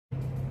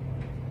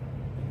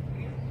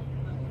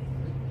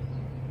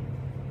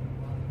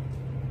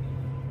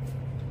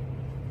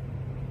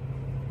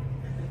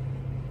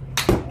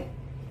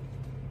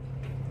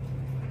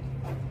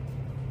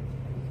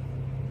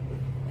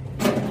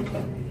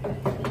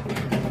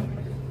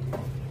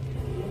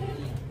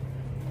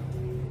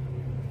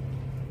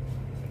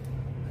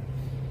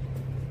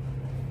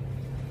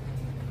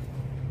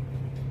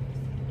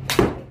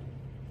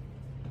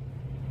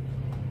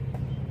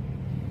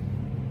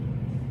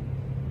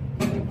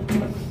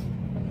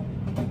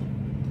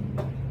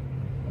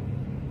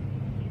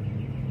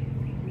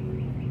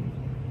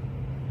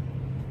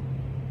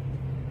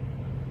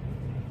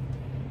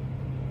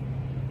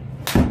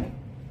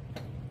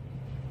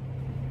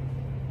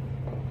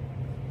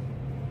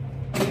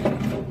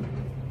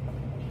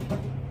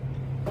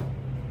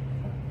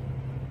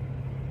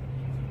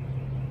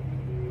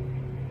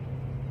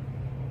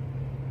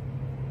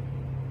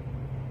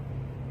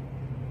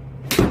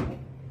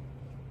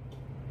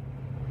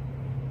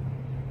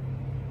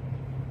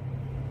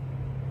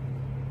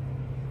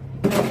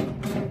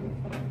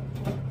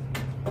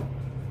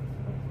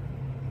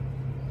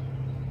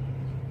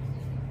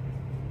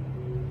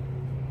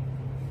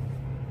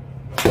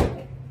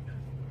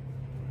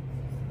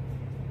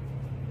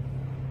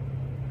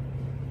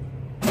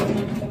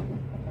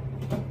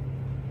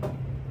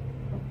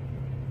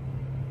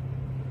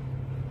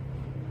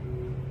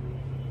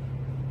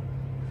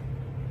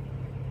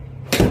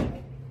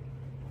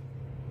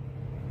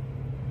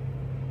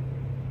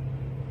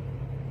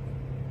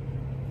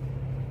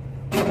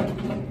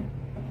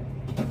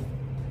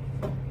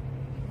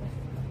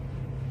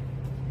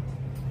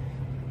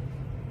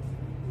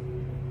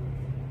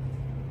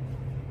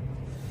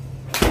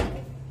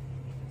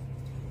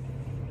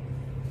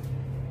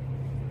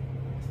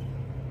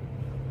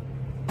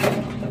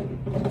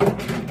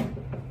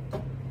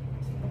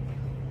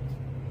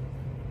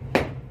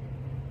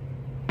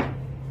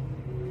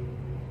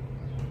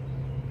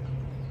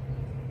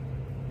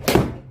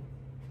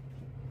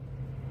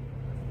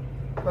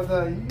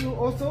But you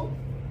also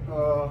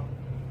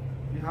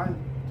behind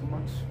too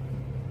much.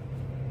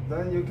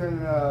 Then you can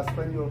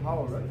spend your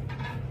power, right?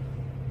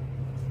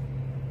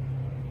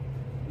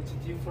 It's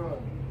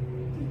different.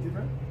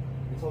 Different?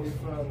 It's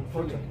different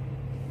feeling.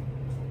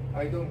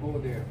 I don't go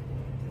there.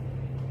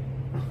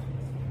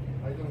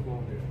 I don't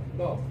go there.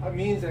 No, I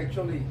mean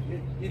actually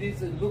it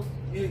is look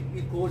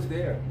it goes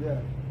there.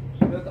 Yeah.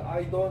 But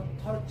I don't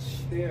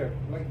touch there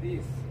like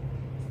this.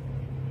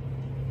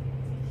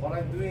 What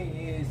I'm doing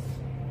is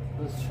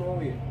to throw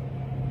it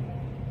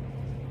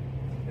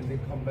and then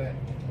come back.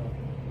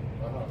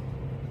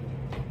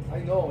 I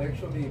know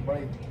actually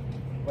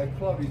my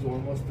club is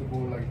almost to go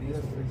like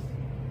this.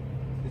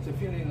 It's a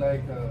feeling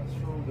like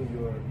through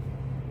your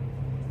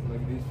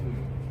like this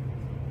feeling.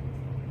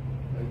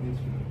 Like this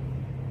feeling.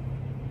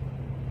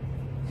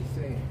 It's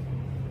the same.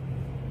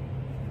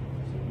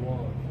 So 1,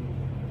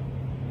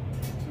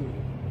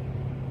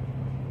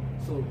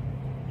 2. So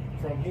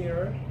from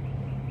here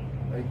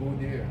I go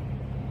there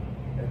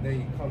and then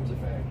it comes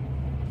back.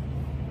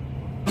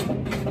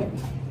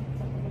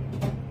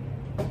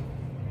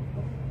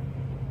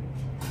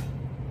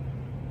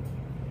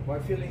 My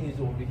feeling is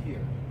only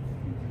here.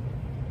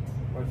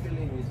 My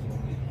feeling is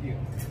only here.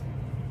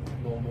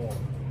 No more.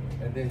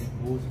 And then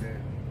it goes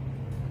there.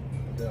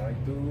 And then I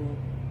do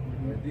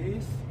like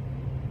this.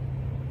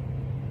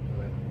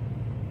 Like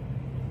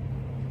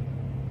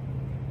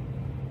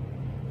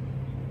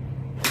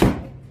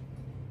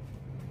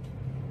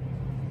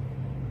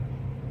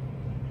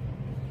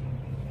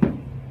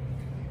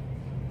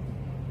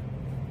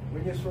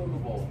when you throw the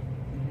ball,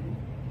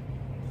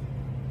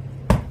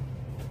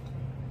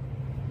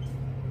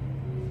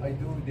 I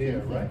do there,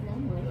 right?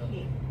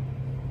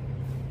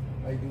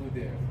 I do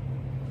there,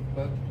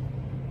 but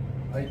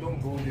I don't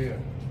go there.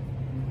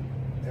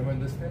 Am I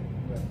understand?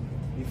 Right.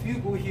 If you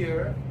go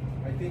here,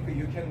 I think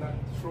you cannot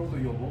throw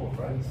your ball,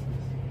 right?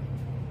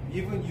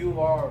 Even you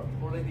are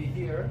already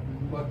here,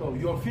 but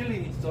your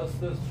feeling is just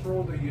to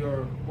throw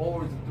your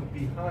balls to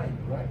behind,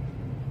 right?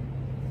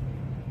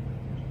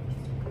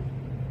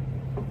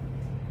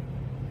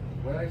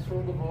 When I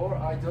throw the ball,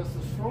 I just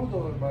throw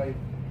my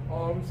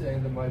arms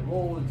and my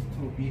balls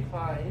to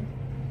behind,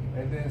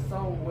 and then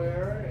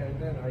somewhere, and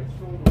then I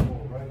throw the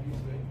ball right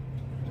this way,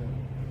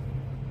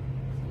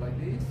 like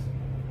this,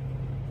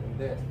 and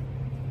then,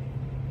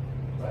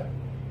 right?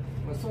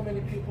 But so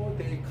many people,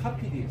 they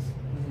copy this.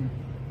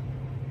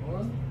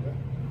 One,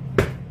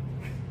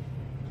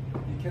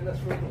 you cannot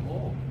throw the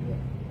ball.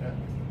 Yeah.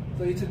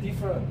 So it's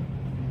different.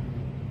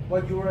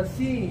 What you are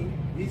seeing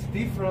is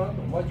different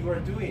from what you are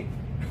doing.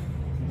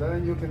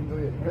 Then you can do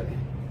it, right?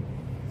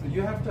 So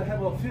you have to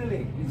have a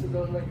feeling. It's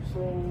not like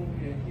throw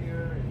and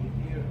here and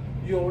here.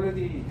 You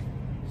already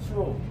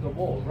throw the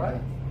ball, right?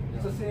 Yeah.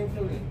 It's the same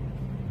feeling.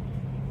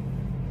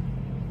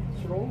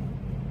 Throw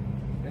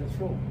and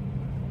throw.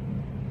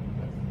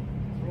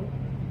 Throw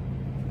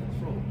and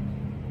throw.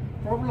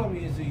 Problem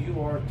is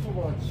you are too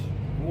much.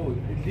 Oh,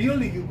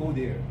 really you go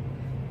there.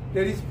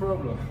 That is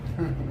problem.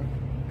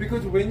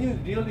 Because when you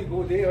really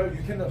go there,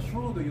 you cannot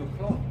throw your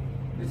club.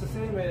 It's the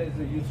same as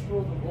you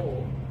throw the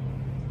ball.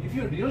 If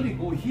you really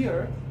go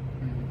here,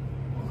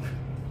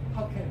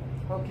 how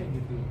can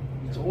you do?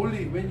 It's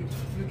only when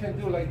you can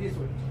do like this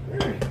way.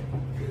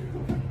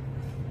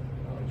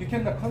 You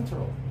cannot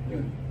control.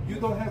 You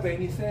don't have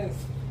any sense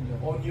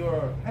on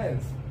your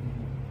hands.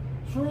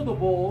 Throw the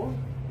ball,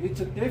 it's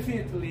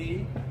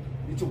definitely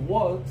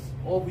works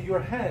of your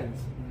hands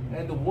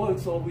and the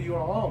works of your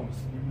arms,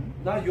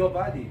 not your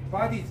body.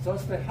 Body is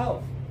just a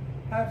help.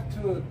 Have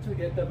to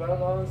get the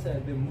balance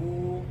and the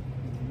move,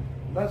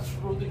 not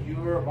through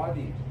your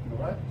body,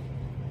 right?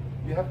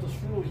 You have to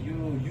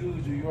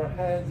use your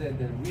hands and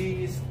the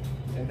wrist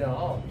and the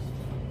arms,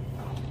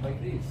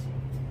 like this.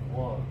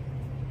 One.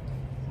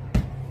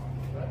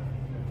 Right?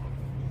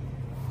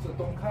 So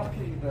don't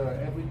copy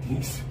the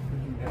everything.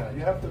 Yeah,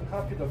 you have to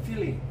copy the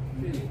feeling.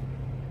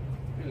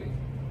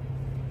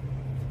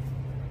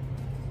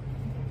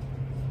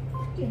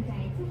 Truyền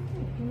tài rất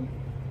thành công.